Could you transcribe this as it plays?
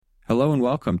Hello and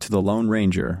welcome to The Lone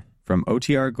Ranger from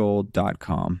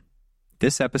OTRGold.com.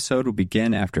 This episode will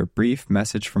begin after a brief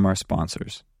message from our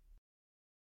sponsors.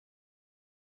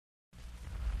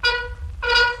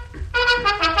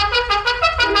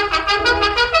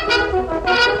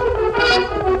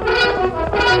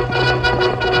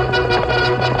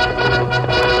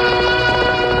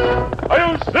 Are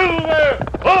you still there?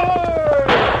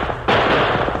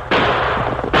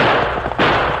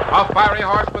 A fiery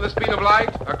horse with the speed of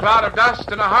light, a cloud of dust,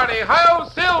 and a hearty Hi-Yo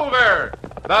Silver,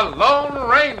 the Lone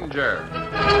Ranger.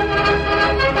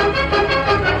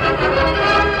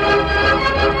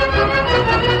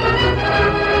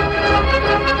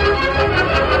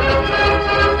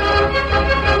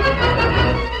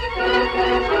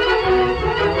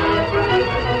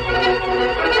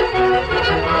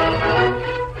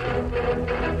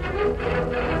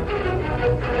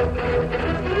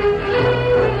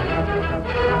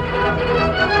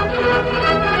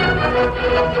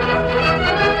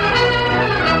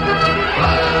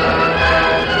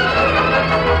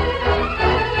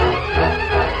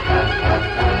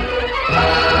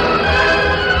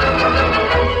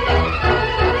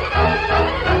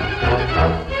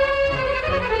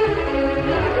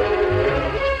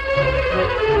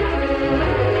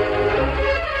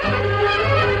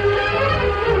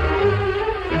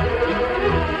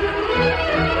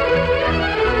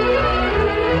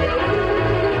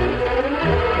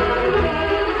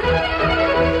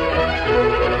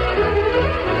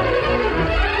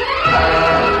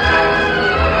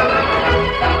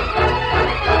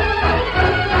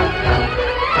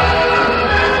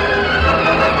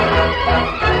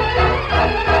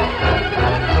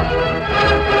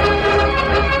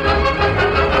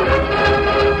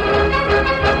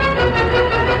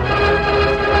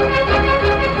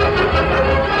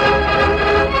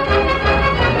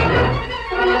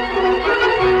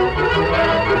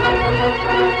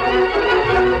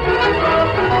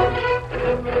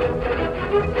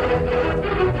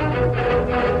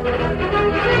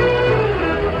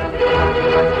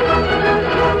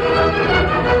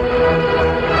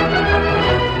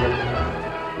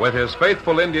 With his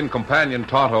faithful Indian companion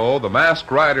Tonto, the masked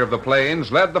rider of the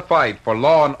plains led the fight for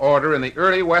law and order in the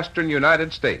early western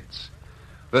United States.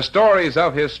 The stories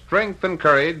of his strength and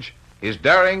courage, his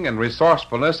daring and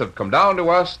resourcefulness have come down to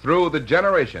us through the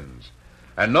generations.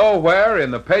 And nowhere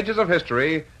in the pages of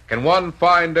history can one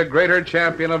find a greater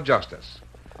champion of justice.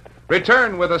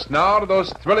 Return with us now to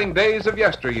those thrilling days of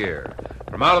yesteryear.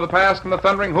 From out of the past come the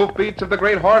thundering hoofbeats of the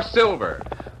great horse Silver.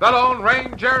 The Lone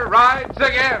Ranger rides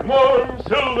again. Come on,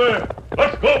 Silver.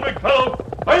 Let's go, big fellow.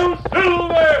 Are you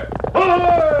Silver?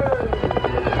 Ahoy!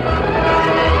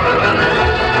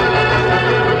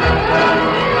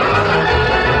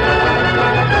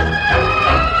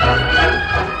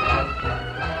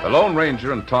 The Lone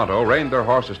Ranger and Tonto reined their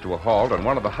horses to a halt on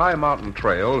one of the high mountain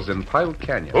trails in Pilot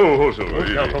Canyon. Oh, Silver.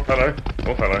 Oh, fella.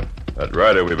 Oh, fella. That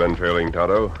rider we've been trailing,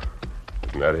 Tonto.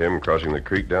 Isn't that him crossing the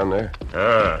creek down there?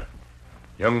 Ah.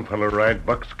 Young fella ride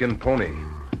buckskin pony.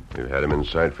 We've had him in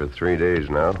sight for 3 days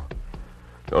now.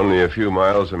 Only a few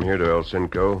miles from here to El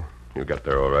Cinco. You got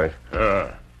there all right.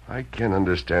 Ah. I can't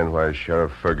understand why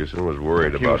Sheriff Ferguson was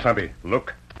worried about... Kimasabi,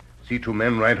 look. See two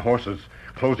men ride horses.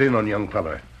 Close in on young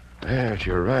fella. Yes,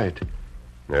 you're right.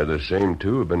 They're the same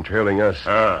two who've been trailing us.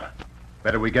 Ah.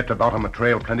 Better we get to bottom of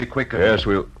trail plenty quick. Yes,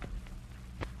 we'll...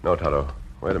 No, Tonto.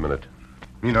 Wait a minute.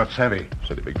 Me not savvy.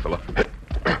 Steady, big fella.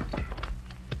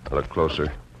 Look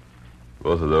closer.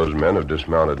 Both of those men have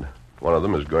dismounted. One of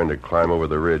them is going to climb over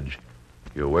the ridge.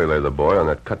 He'll waylay the boy on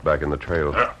that cutback in the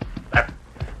trail.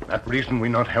 That reason we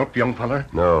not help, young feller?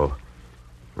 No.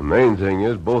 The main thing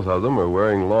is both of them are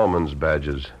wearing lawman's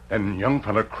badges. And young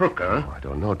feller crook, huh? Oh, I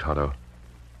don't know, Tonto.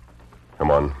 Come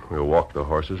on. We'll walk the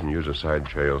horses and use a side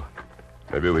trail.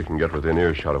 Maybe we can get within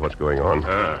earshot of what's going on.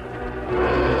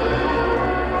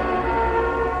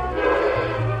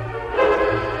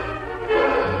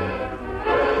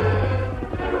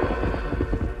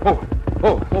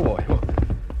 Oh, boy. Oh.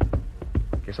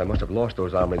 Guess I must have lost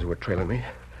those hombres who were trailing me.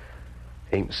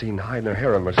 Ain't seen hide nor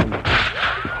hair of them or something.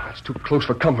 Oh, that's too close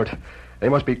for comfort. They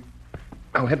must be...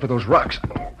 I'll head for those rocks.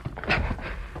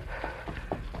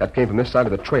 That came from this side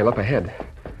of the trail up ahead.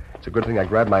 It's a good thing I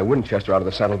grabbed my Winchester out of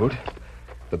the saddle boot.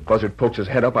 The buzzard pokes his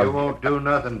head up. You won't do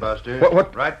nothing, Buster.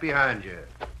 What? Right behind you.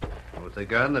 With the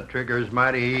gun, the trigger is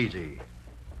mighty easy.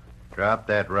 Drop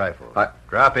that rifle.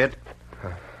 Drop it.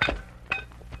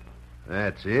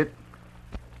 That's it.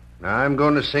 Now I'm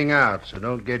going to sing out, so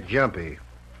don't get jumpy.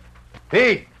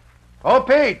 Pete! Oh,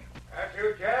 Pete! That's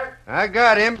you, Jack? I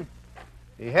got him.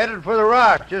 He headed for the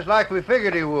rock, just like we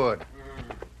figured he would.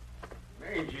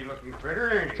 Mangy-looking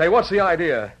critter, ain't he? Say, what's the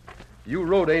idea? You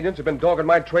road agents have been dogging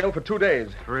my trail for 2 days.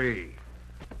 3.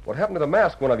 What happened to the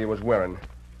mask one of you was wearing?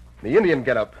 The Indian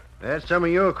getup. That's some of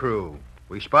your crew.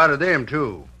 We spotted them,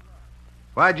 too.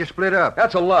 Why'd you split up?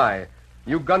 That's a lie.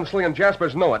 You gunslinging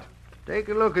Jaspers know it. Take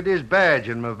a look at this badge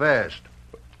in my vest.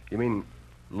 You mean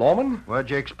lawman?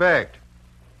 What'd you expect?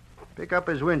 Pick up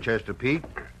his Winchester, Pete.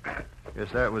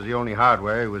 Guess that was the only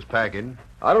hardware he was packing.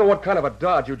 I don't know what kind of a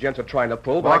dodge you gents are trying to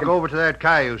pull, but I Walk can... over to that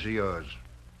cayuse of yours.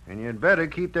 And you'd better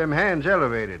keep them hands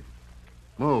elevated.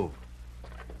 Move.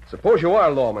 Suppose you are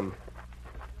lawman.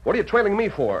 What are you trailing me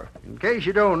for? In case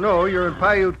you don't know, you're in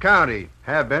Paiute County.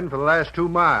 Have been for the last 2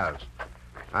 miles.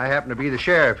 I happen to be the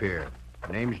sheriff here.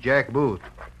 Name's Jack Booth.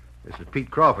 This is Pete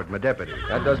Crawford, my deputy.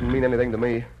 That doesn't mean anything to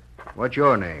me. What's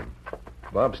your name?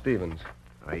 Bob Stevens.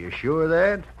 Are you sure of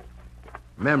that?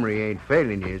 Memory ain't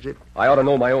failing you, is it? I ought to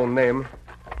know my own name.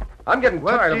 I'm getting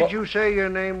What tired of... did you say your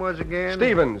name was again?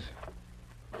 Stevens.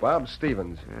 Bob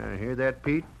Stevens. Hear that,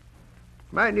 Pete?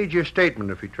 Might need your statement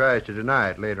if he tries to deny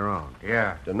it later on.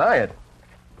 Yeah. Deny it?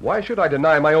 Why should I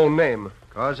deny my own name?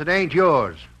 'Cause it ain't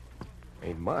yours.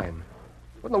 Ain't mine.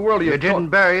 What in the world are you You didn't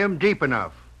bury him deep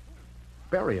enough.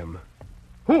 bury him?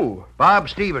 Who? Bob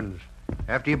Stevens.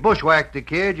 After you bushwhacked the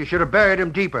kid, you should have buried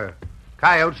him deeper.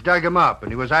 Coyotes dug him up,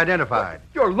 and he was identified.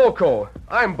 You're loco.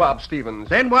 I'm Bob Stevens.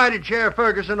 Then why did Sheriff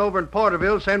Ferguson over in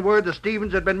Porterville send word that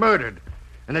Stevens had been murdered?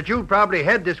 And that you'd probably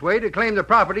head this way to claim the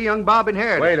property young Bob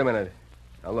inherited. Wait a minute.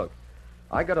 Now, look.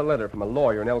 I got a letter from a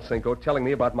lawyer in El Cinco telling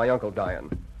me about my uncle dying.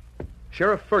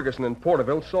 Sheriff Ferguson in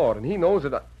Porterville saw it, and he knows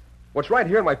that what's right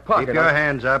here in my pocket... Keep your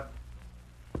hands up.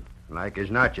 Like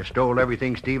as not, you stole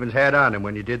everything Stevens had on him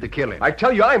when you did the killing. I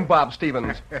tell you, I'm Bob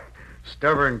Stevens.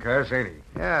 Stubborn cuss, ain't he?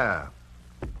 Yeah.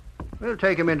 We'll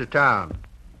take him into town.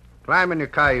 Climb in your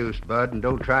cayuse, Bud, and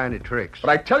don't try any tricks. But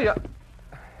I tell you...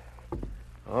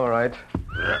 All right.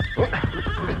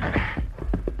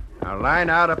 Now line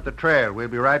out up the trail. We'll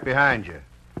be right behind you.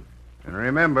 And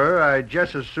remember, I'd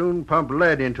just as soon pump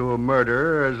lead into a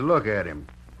murderer as look at him.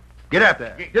 Get up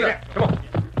there. Get up. Come on.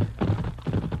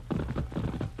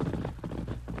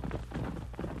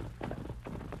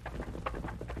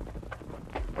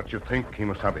 What you think,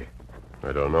 Kemosabe?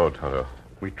 I don't know, Tonto.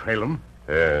 We trail him?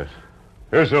 Yes.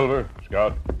 Here, Silver.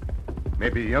 Scout.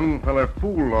 Maybe young feller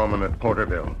fool lawman at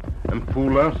Porterville and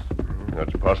fool us.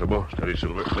 That's possible. Steady,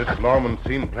 Silver. This lawman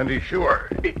seem plenty sure.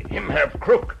 Him have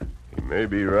crook. He may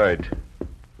be right.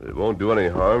 But it won't do any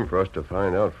harm for us to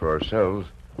find out for ourselves.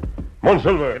 Come on,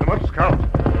 Silver. Get him up, Scout.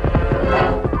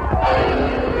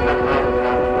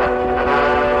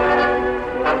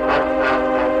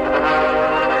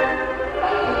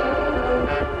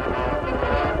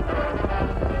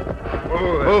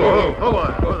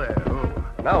 Oh, there. Oh.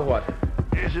 Now what?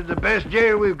 This is the best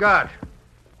jail we've got.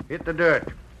 Hit the dirt.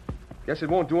 Guess it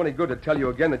won't do any good to tell you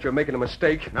again that you're making a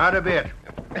mistake. Not a bit.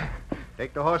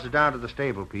 Take the horses down to the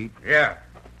stable, Pete. Yeah.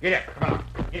 Get it. Come on.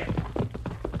 Get it.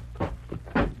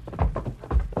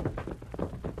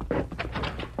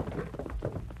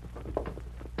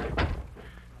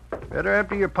 Better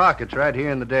empty your pockets right here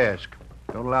in the desk.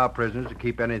 Don't allow prisoners to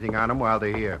keep anything on them while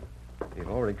they're here. You've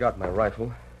already got my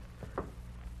rifle.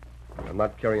 I'm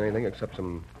not carrying anything except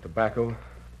some tobacco,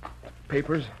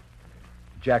 papers,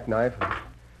 jackknife, and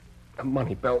a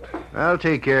money belt. I'll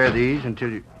take care of these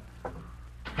until you...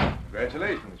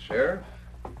 Congratulations, Sheriff.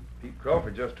 Pete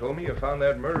Crawford just told me you found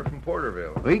that murder from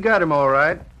Porterville. We got him all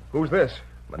right. Who's this?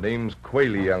 My name's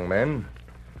Qualey, young man.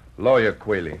 Lawyer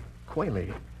Qualey.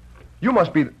 Qualey. You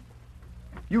must be...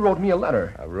 You wrote me a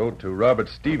letter. I wrote to Robert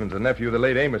Stevens, the nephew of the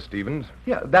late Amos Stevens.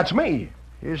 Yeah, that's me.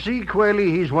 You see,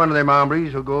 Qualey, he's one of them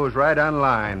hombres who goes right on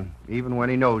line, even when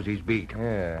he knows he's beat.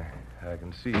 Yeah, I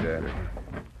can see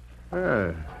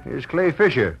that. Here's Clay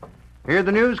Fisher. Hear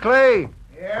the news, Clay?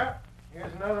 Yeah.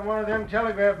 Here's another one of them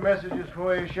telegraph messages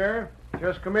for you, Sheriff.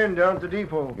 Just come in down at the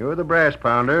depot. You're the brass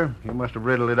pounder. You must have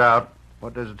riddled it out.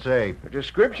 What does it say? A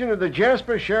description of the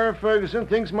Jasper Sheriff Ferguson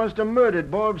thinks must have murdered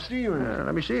Bob Stevens.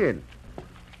 Let me see it.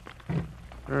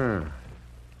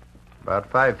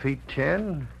 About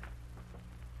 5'10".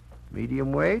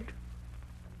 Medium weight.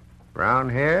 Brown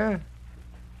hair.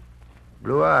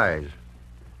 Blue eyes.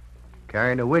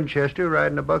 Carrying a Winchester,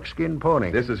 riding a buckskin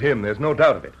pony. This is him. There's no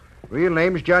doubt of it. Real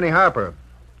name's Johnny Harper.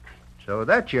 So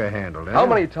that's your handle, eh? How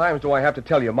many times do I have to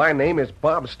tell you my name is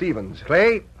Bob Stevens?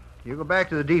 Clay, you go back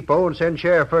to the depot and send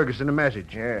Sheriff Ferguson a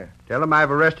message. Yeah. Tell him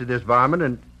I've arrested this varmint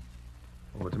and...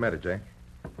 What's the matter, Jack?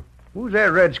 Who's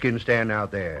that redskin standing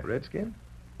out there? Redskin?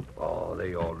 Oh,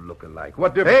 they all look alike.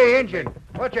 What difference? Hey, Injun,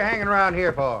 what you hanging around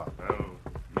here for? Well,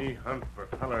 me hunt for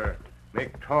feller,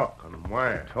 make talk on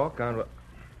wire. Talk on what?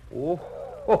 Oh,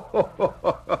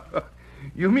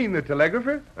 you mean the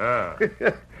telegrapher? Ah.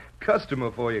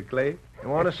 Customer for you, Clay. You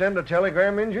want to send a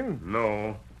telegram engine?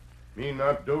 No. Me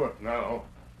not do it now.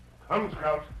 Come,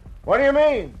 Scout. What do you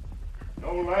mean?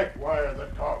 No life wire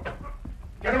that talk.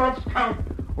 Get him up, Scout.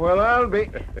 Well, I'll be...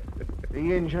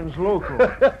 The engine's local.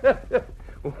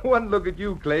 One look at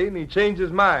you, Clay, and he changed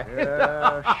his mind.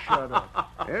 Yeah, shut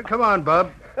up. Yeah, come on,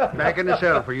 Bub. Back in the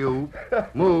cell for you.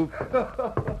 Move.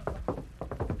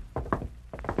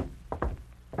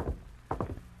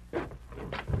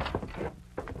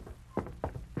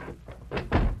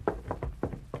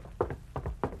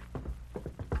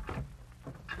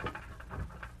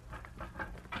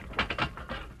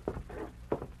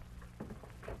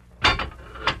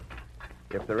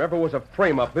 If there ever was a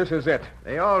frame-up, this is it.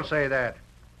 They all say that.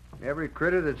 Every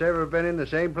critter that's ever been in the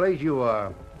same place you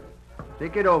are.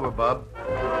 Think it over, Bub.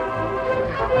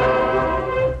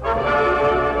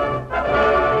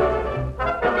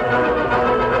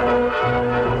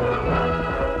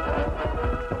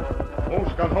 Oh,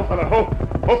 Scout, ho, fella, ho.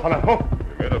 Ho, fella, ho.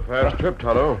 You made a fast trip,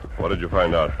 Tonto. What did you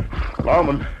find out?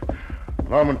 Lawman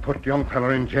put young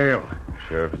feller in jail.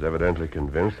 Sheriff is evidently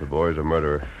convinced the boy's a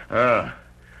murderer.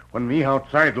 When me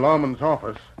outside Lawman's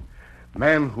office,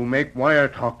 man who make wire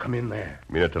talk come in there.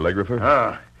 You mean a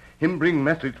telegrapher? Him bring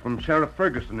message from Sheriff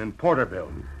Ferguson in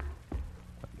Porterville.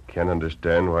 Can't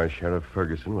understand why Sheriff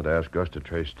Ferguson would ask us to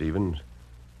trace Stevens.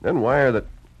 Then wire that...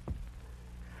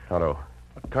 Tonto,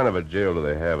 what kind of a jail do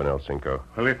they have in El Cinco?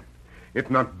 Well, it's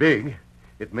not big.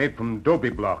 It's made from adobe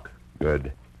block.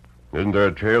 Good. Isn't there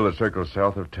a trail that circles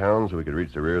south of town so we could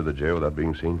reach the rear of the jail without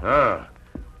being seen?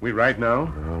 We right now?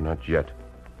 No, not yet.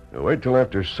 We'll wait till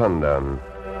after sundown.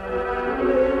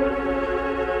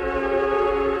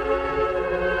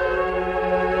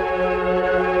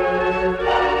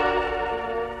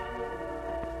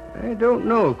 I don't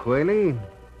know, Quayle.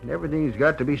 Everything's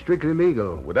got to be strictly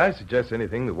legal. Would I suggest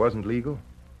anything that wasn't legal?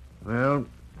 Well,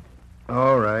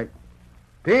 all right.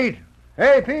 Pete!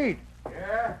 Hey, Pete!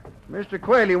 Yeah? Mr.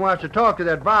 Quayle wants to talk to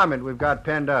that varmint we've got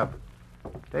penned up.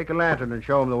 Take a lantern and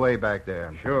show him the way back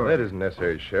there. Sure. That isn't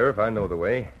necessary, Sheriff. I know the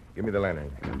way. Give me the lantern.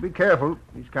 Be careful.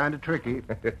 He's kind of tricky.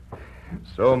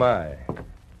 So am I.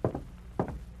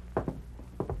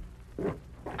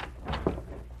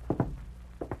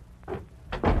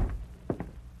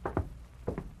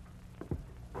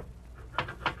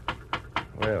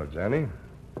 Well, Johnny,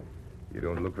 you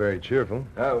don't look very cheerful.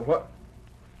 What?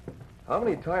 How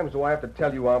many times do I have to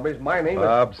tell you, hombres, my name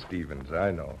Bob Stevens,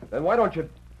 I know. Then why don't you...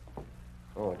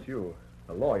 Oh, it's you,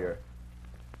 a lawyer.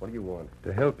 What do you want?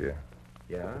 To help you.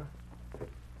 Yeah?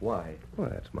 Why? Well,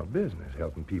 that's my business,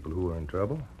 helping people who are in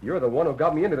trouble. You're the one who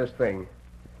got me into this thing.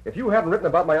 If you hadn't written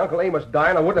about my Uncle Amos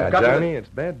dying, I wouldn't have Now, gotten... Johnny, it's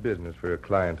bad business for a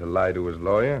client to lie to his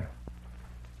lawyer.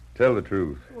 Tell the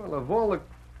truth. Well, of all the...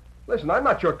 Listen, I'm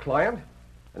not your client.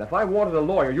 And if I wanted a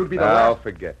lawyer, you'd be the Now, last...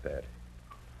 forget that.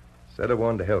 Said I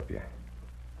wanted to help you.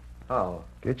 How?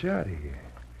 Get you out of here.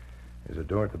 There's a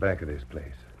door at the back of this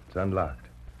place. It's unlocked.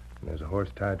 And there's a horse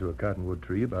tied to a cottonwood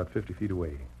tree about 50 feet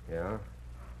away. Yeah?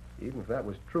 Even if that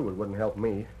was true, it wouldn't help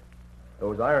me.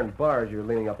 Those iron bars you're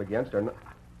leaning up against are not...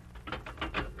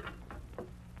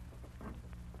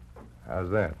 How's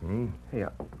that, Hey,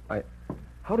 I...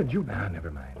 How did you... Now,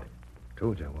 never mind.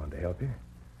 Told you I wanted to help you.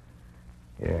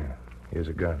 Yeah, here's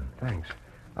a gun. Thanks.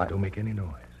 Don't make any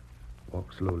noise.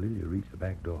 Walk slowly till you reach the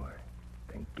back door.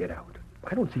 Then get out.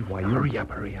 I don't see why you... Hurry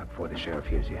up before the sheriff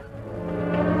hears you.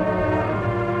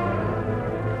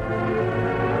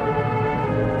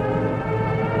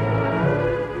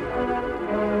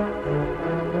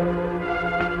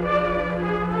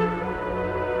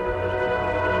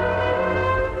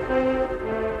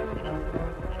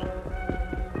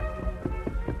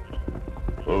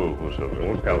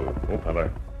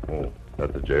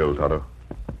 At the jail, Tonto.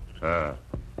 Ah.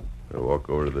 We'll walk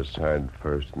over to the side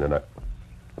first, and then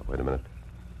Wait a minute.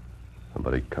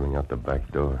 Somebody coming out the back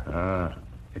door.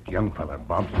 It's young fella,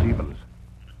 Bob Stevens.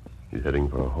 He's heading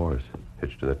for a horse,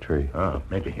 hitched to the tree.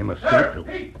 Maybe him asleep. Sir,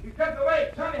 Pete, he's getting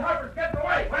away. Sonny Harper's getting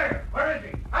away. Where? Where is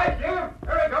he? I see him.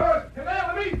 There he goes.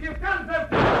 Canal the meat. You've guns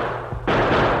empty.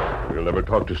 We'll never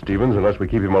talk to Stevens unless we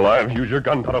keep him alive. Use your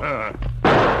gun, Tonto.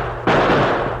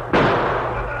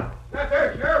 Not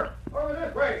there, Sheriff. Over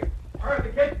this way. Where's the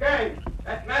kid's gang?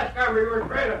 That mask guy we were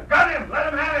trailing. Got him.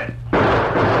 Let him have it.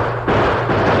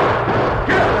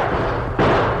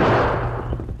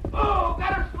 Oh,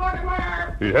 got a slug in my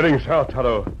arm. He's heading south,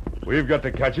 Tonto. We've got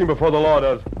to catch him before the law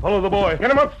does. Follow the boy.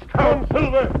 Get him up, Scout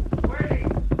Silver. Where are you?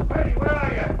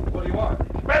 What do you want?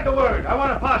 Spread the word. I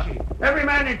want a posse. Every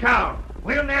man in town.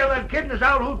 We'll nail that kid in his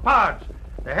outhoot pods.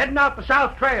 They're heading out the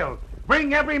south trail.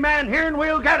 Bring every man here and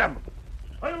we'll get him.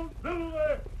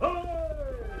 Silver.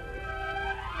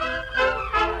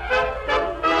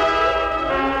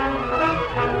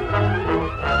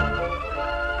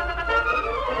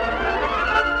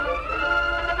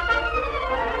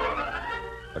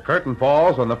 curtain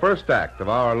falls on the first act of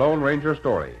our Lone Ranger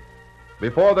story.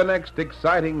 Before the next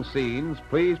exciting scenes,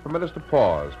 please permit us to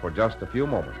pause for just a few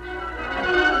moments.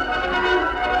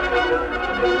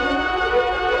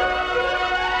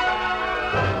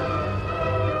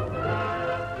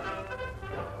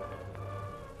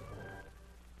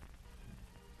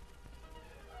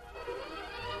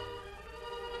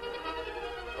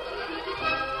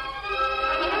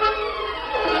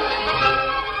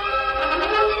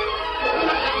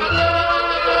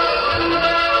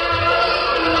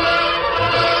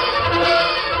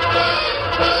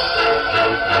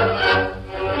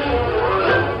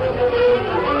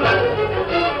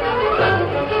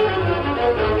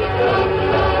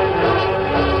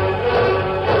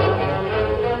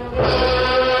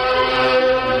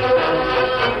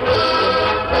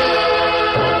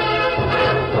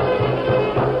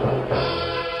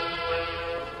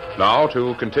 Now,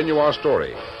 to continue our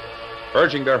story.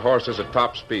 Urging their horses at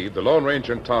top speed, the Lone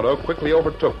Ranger and Tonto quickly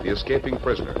overtook the escaping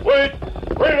prisoner. Wait!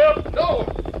 Wait up! No,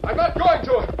 I'm not going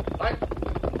to.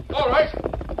 All right.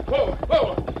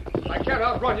 Whoa. I can't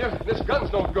outrun you. This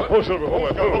gun's no good. Oh, Silver,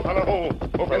 hold on.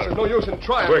 Guess there's no use in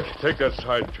trying. Quick, take that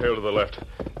side trail to the left.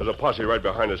 There's a posse right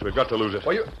behind us. We've got to lose it.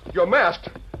 Well, you're masked.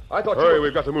 I thought Hurry, you...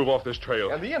 we've got to move off this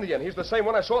trail. And the Indian, he's the same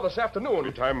one I saw this afternoon.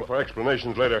 Be time for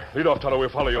explanations later. Lead off, Tonto. We'll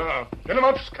follow you. Get him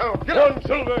up, Scout. Get on, up.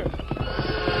 Silver.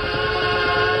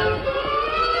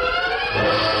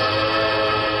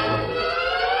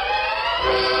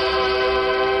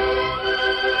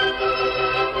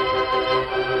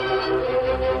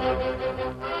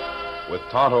 With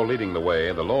Tonto leading the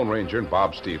way, the Lone Ranger and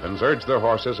Bob Stevens urged their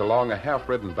horses along a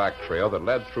half-ridden back trail that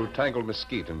led through tangled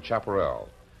mesquite and chaparral.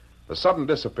 The sudden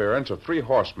disappearance of three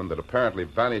horsemen that apparently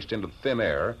vanished into thin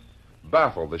air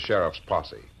baffled the sheriff's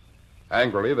posse.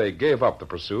 Angrily, they gave up the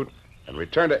pursuit and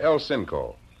returned to El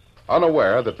Cinco,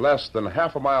 unaware that less than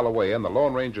half a mile away in the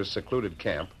Lone Ranger's secluded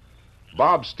camp,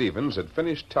 Bob Stevens had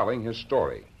finished telling his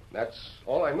story. That's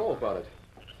all I know about it.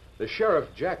 The sheriff,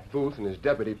 Jack Booth, and his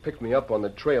deputy picked me up on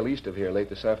the trail east of here late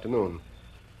this afternoon.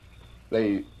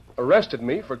 They arrested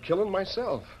me for killing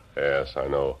myself. Yes, I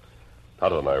know.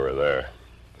 Tonto and I were there.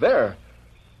 There?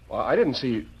 Well, I didn't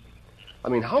see... I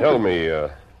mean, how Tell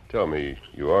me,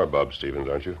 you are Bob Stevens,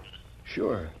 aren't you?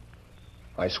 Sure.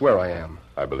 I swear I am.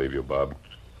 I believe you, Bob.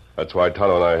 That's why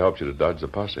Tonto and I helped you to dodge the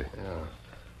posse. Yeah.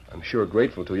 I'm sure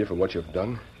grateful to you for what you've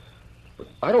done. But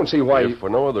I don't see why... If for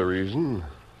no other reason,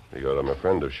 because I'm a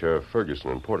friend of Sheriff Ferguson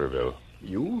in Porterville.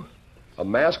 You? A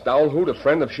masked owl hoot, a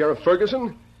friend of Sheriff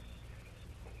Ferguson?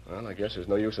 Well, I guess there's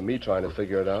no use in me trying to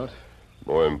figure it out.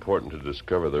 More important to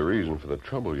discover the reason for the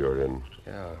trouble you're in.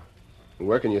 Yeah.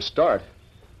 Where can you start?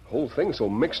 The whole thing's so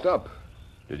mixed up.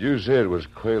 Did you say it was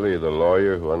Quayle, the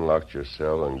lawyer, who unlocked your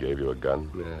cell and gave you a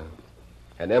gun? Yeah.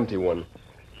 An empty one.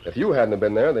 If you hadn't have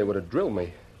been there, they would have drilled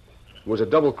me. It was a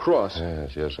double cross.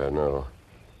 Yes, I know.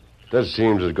 That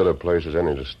seems as good a place as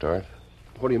any to start.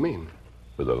 What do you mean?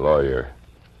 With a lawyer.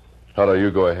 Tonto, you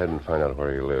go ahead and find out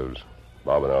where he lives.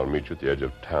 Bob and I'll meet you at the edge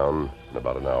of town in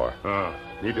about an hour.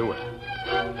 You do it.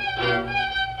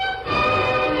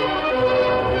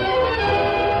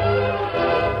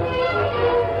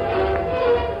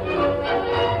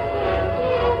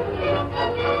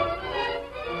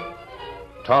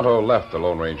 Tonto left the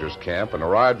Lone Ranger's camp and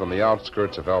arrived on the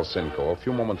outskirts of El Cinco a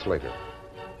few moments later.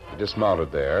 He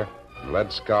dismounted there and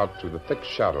led Scout through the thick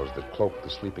shadows that cloaked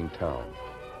the sleeping town.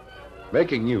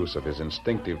 Making use of his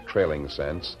instinctive trailing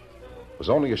sense, it was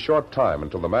only a short time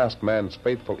until the masked man's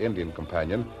faithful Indian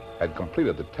companion had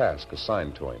completed the task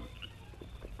assigned to him.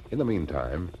 In the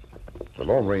meantime, the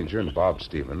Lone Ranger and Bob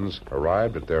Stevens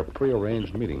arrived at their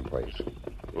prearranged meeting place.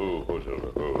 Who,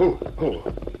 Silver? Who? Who?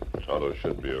 Tonto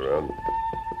should be around.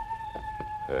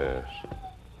 Yes,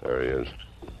 there he is.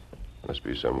 Must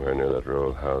be somewhere near that row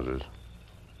of houses.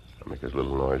 Now make as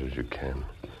little noise as you can.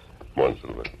 Come on,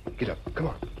 Silver. Get up. Come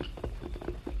on.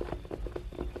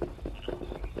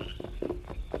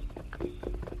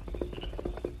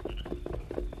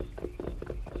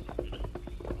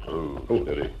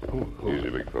 Steady. Easy,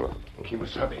 big fella.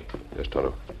 Kimasabi. Yes,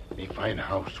 Tonto. Me find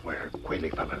house where Quayle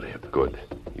fella live. Good.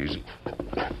 Easy.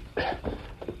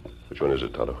 Which one is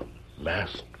it, Tonto?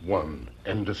 Last one,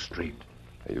 end of street.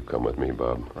 Hey, you come with me,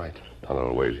 Bob. Right. Tonto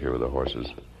will wait here with the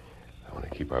horses. I want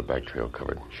to keep our back trail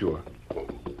covered. Sure.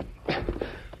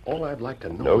 All I'd like to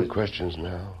know No is... questions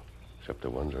now, except the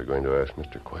ones we're going to ask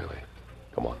Mr. Quayle.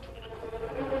 Come on.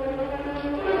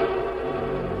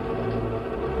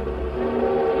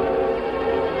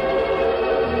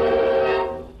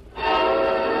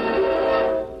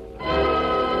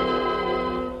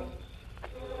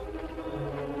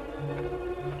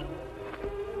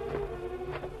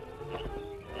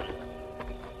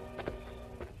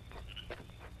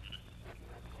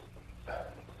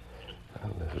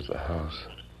 the house.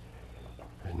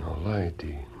 There's no light.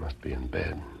 He must be in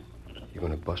bed. You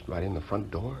going to bust right in the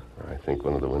front door? I think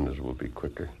one of the windows will be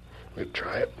quicker. We'll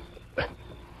try it.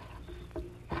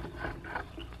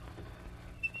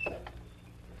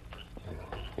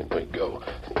 Here we go.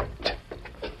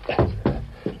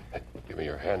 Give me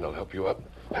your hand. I'll help you up.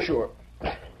 Sure.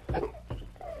 There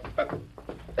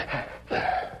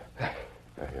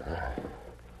you are.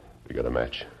 You got a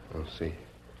match? I'll see.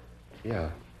 Yeah.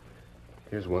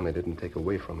 Here's one they didn't take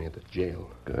away from me at the jail.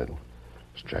 Good.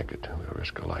 Strike it. We'll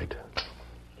risk a light.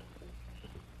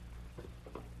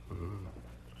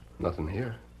 Nothing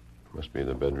here. Must be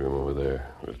the bedroom over there.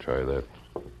 We'll try that.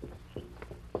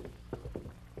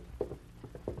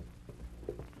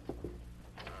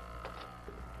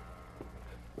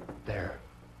 There.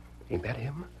 Ain't that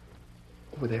him?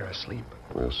 Over there asleep.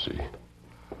 We'll see.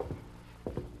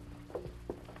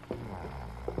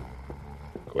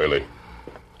 Quayle.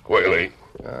 Quayle.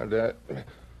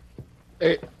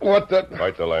 Hey, what the...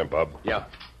 Light the lamp, Bob. Yeah.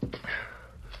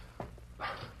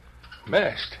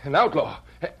 Masked. An outlaw.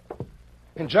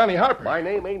 And Johnny Harper. My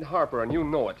name ain't Harper, and you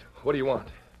know it. What do you want?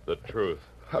 The truth.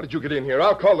 How did you get in here?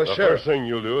 I'll call the sheriff. First thing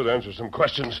you'll do is answer some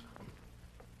questions.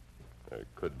 There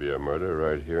could be a murder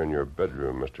right here in your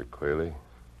bedroom, Mr. Quayle.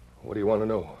 What do you want to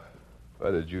know?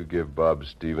 Why did you give Bob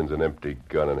Stevens an empty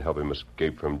gun and help him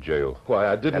escape from jail? Why,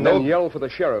 I didn't know... And then yell for the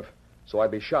sheriff, so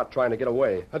I'd be shot trying to get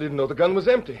away. I didn't know the gun was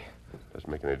empty. Doesn't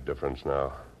make any difference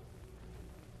now.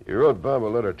 You wrote Bob a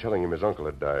letter telling him his uncle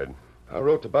had died. I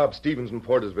wrote to Bob Stevens in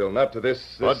Portersville, not to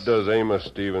this... What does Amos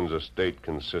Stevens' estate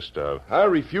consist of? I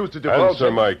refuse to divulge...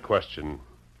 Answer my question.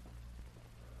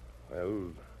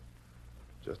 Well,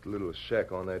 just a little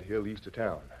shack on that hill east of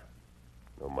town.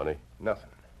 No money? Nothing.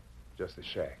 Just the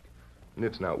shack. And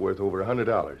it's not worth over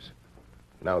 $100.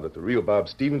 Now that the real Bob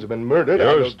Stevens has been murdered...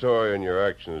 Your story and your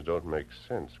actions don't make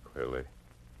sense, Quayle.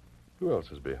 Who else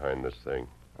is behind this thing?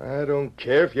 I don't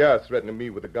care if you are threatening me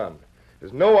with a gun.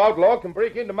 There's no outlaw can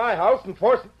break into my house and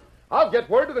force it. I'll get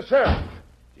word to the sheriff.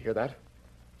 You hear that?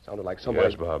 Sounded like somebody...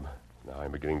 Yes, Bob. Now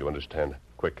I'm beginning to understand.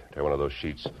 Quick, tear one of those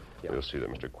sheets. Yeah. We'll see that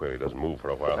Mr. Quayle doesn't move for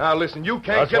a while. Now, listen, you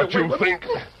can't That's get what away you with... think.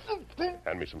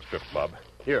 Hand me some strips, Bob.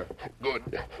 Here. Good.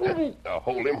 Now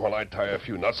hold him while I tie a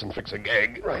few knots and fix a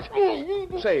gag. Right.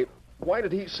 Say, why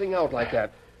did he sing out like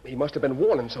that? He must have been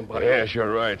warning somebody. Yes,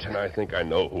 you're right, and I think I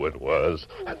know who it was.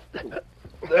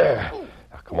 There.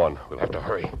 Now, come on, we'll have to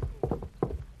hurry.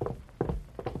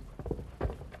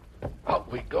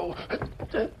 Out we go.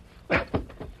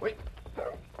 Wait.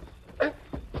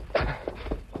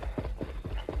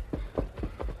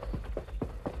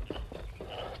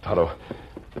 Tonto,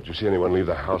 did you see anyone leave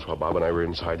the house while Bob and I were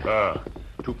inside?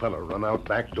 Two fellas run out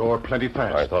back door plenty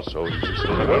fast. I thought so. Is he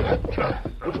still there?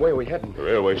 Which way are we heading? The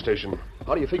railway station.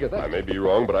 How do you figure that? I may be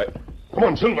wrong, but I... Come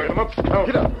on, Silver. Get him up. Now.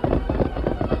 Get up.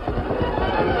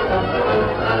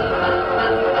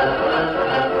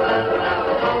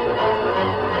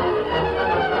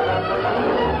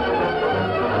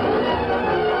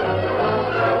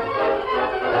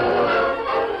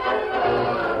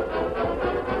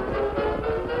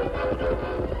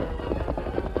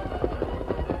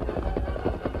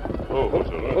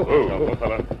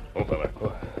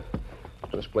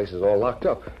 This place is all locked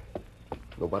up.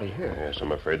 Nobody here. Yes,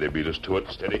 I'm afraid they beat us to it.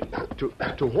 Steady.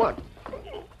 To what?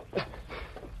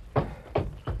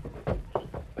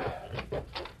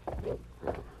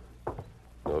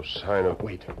 No sign of...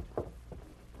 Wait.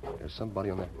 There's somebody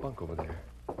on that bunk over there.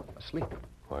 Asleep.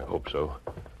 I hope so.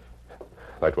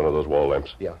 Light one of those wall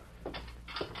lamps. Yeah.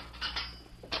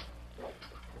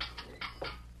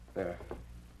 There.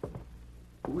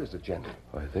 Who is the gent?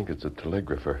 I think it's a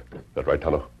telegrapher. That right,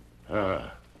 Tonto?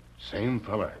 Same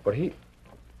fella. But he's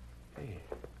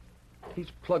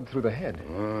plugged through the head.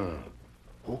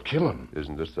 Who kill him?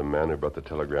 Isn't this the man who brought the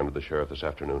telegram to the sheriff this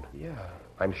afternoon? Yeah,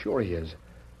 I'm sure he is.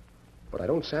 But I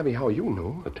don't savvy how you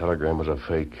knew. The telegram was a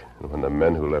fake. And when the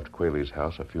men who left Quayle's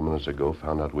house a few minutes ago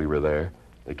found out we were there,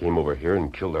 they came over here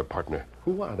and killed their partner.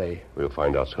 Who are they? We'll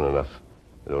find out soon enough.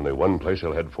 There's only one place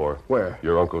they'll head for. Where?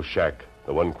 Your uncle's shack.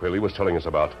 The one Quayle was telling us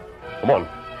about. Come on.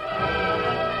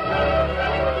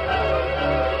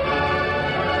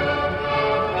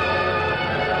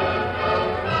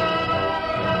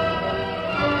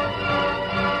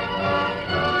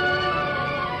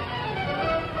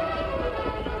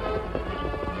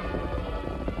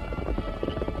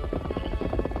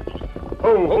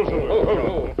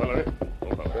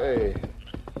 Hey,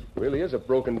 really is a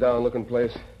broken down looking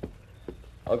place.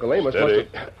 Uncle Amos Steady.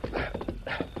 must have...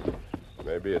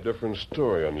 Maybe a different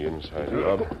story on the inside,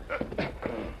 Bob.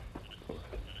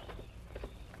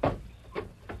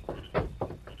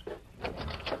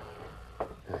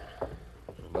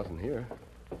 here.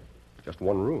 Just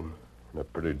one room. And a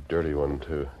pretty dirty one,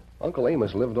 too. Uncle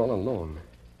Amos lived all alone.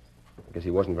 I guess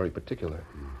he wasn't very particular.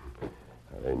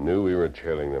 They knew we were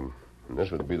trailing them, and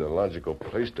this would be the logical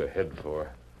place to head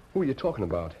for. Who are you talking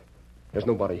about? There's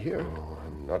nobody here. Oh,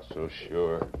 I'm not so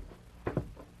sure.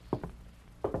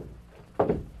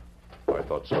 I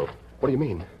thought so. What do you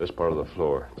mean? This part of the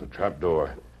floor. It's a trap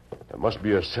door. There must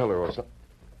be a cellar or something.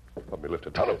 Help me lift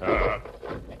a ton of...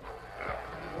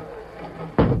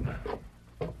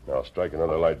 Now strike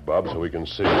another light, Bob, so we can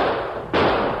see.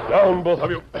 Down, both of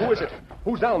you. Who is it?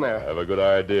 Who's down there? I have a good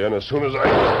idea, and as soon as I...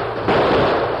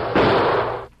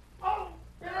 Oh!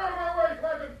 Get out of my way,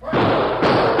 Sergeant!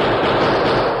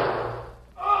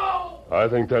 Oh! I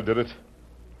think that did it.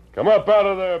 Come up out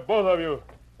of there, both of you.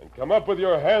 And come up with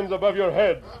your hands above your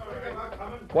heads.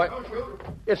 Why,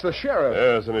 it's the sheriff.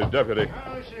 Yes, and his deputy.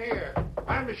 Now, listen here.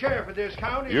 I'm the sheriff of this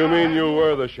county. You mean you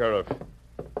were the sheriff?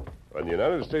 When the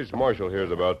United States Marshal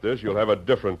hears about this, you'll have a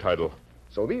different title.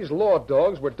 So these law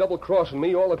dogs were double-crossing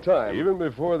me all the time. Even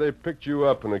before they picked you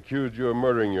up and accused you of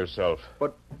murdering yourself.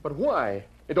 But why?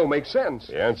 It don't make sense.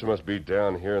 The answer must be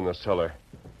down here in the cellar.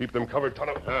 Keep them covered,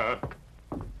 Tonto.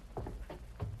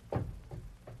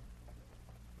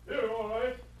 Here, all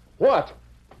right. What?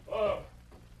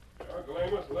 Uncle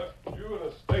Amos left you in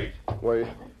a state. Why,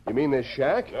 you mean this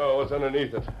shack? No, what's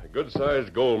underneath it? A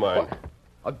good-sized gold mine. What?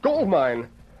 A gold mine?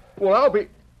 Well, I'll be...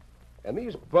 And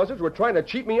these buzzards were trying to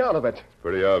cheat me out of it.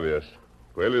 Pretty obvious.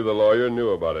 Quayle, the lawyer, knew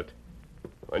about it.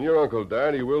 When your uncle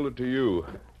died, he willed it to you.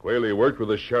 Quayle worked with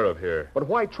the sheriff here. But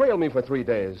why trail me for 3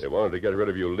 days? They wanted to get rid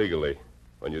of you legally.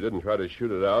 When you didn't try to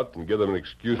shoot it out and give them an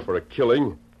excuse for a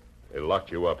killing, they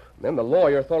locked you up. Then the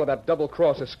lawyer thought of that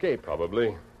double-cross escape.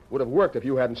 Probably. Would have worked if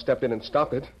you hadn't stepped in and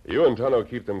stopped it. You and Tonto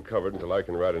keep them covered until I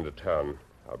can ride into town.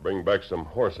 I'll bring back some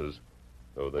horses,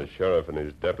 so the sheriff and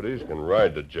his deputies can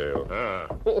ride to jail.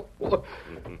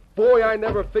 Boy, I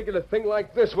never figured a thing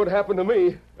like this would happen to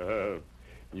me.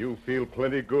 You feel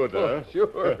plenty good, huh?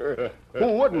 Sure.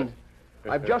 Who wouldn't?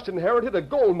 I've just inherited a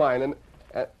gold mine, and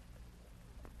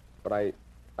but I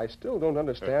still don't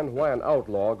understand why an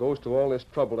outlaw goes to all this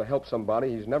trouble to help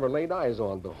somebody he's never laid eyes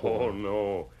on before. Oh,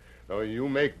 no. No, you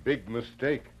make big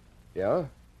mistake. Yeah?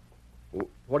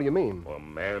 What do you mean? A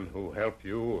man who help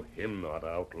you, him not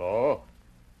outlaw.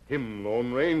 Him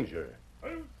Lone Ranger.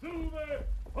 I'm Silver!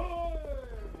 Hoy!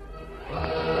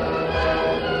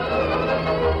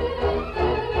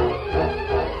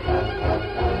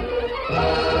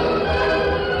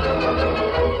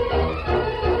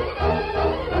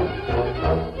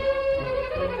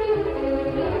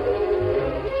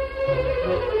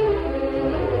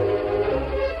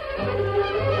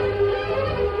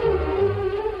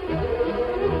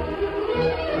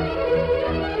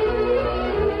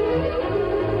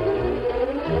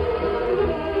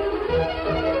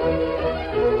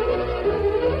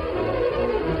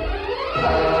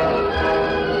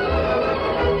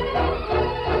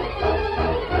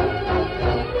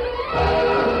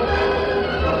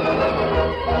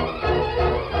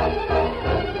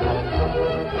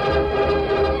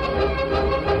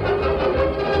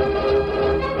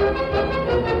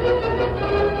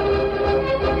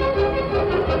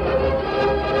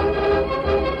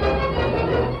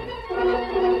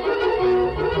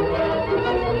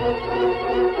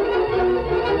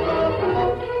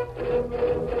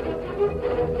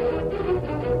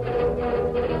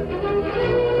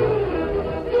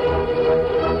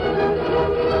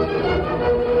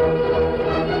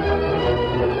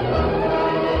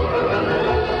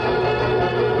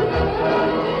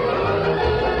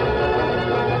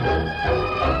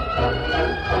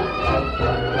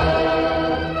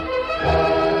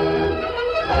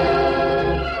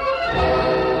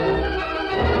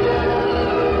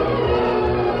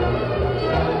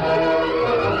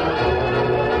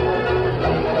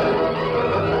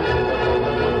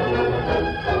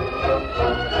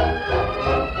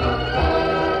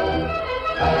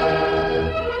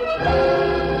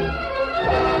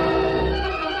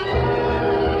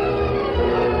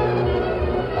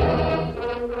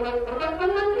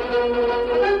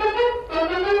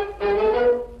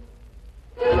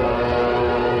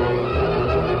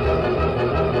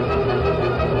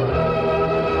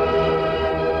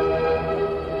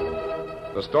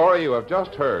 The story you have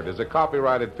just heard is a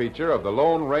copyrighted feature of the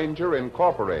Lone Ranger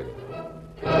Incorporated.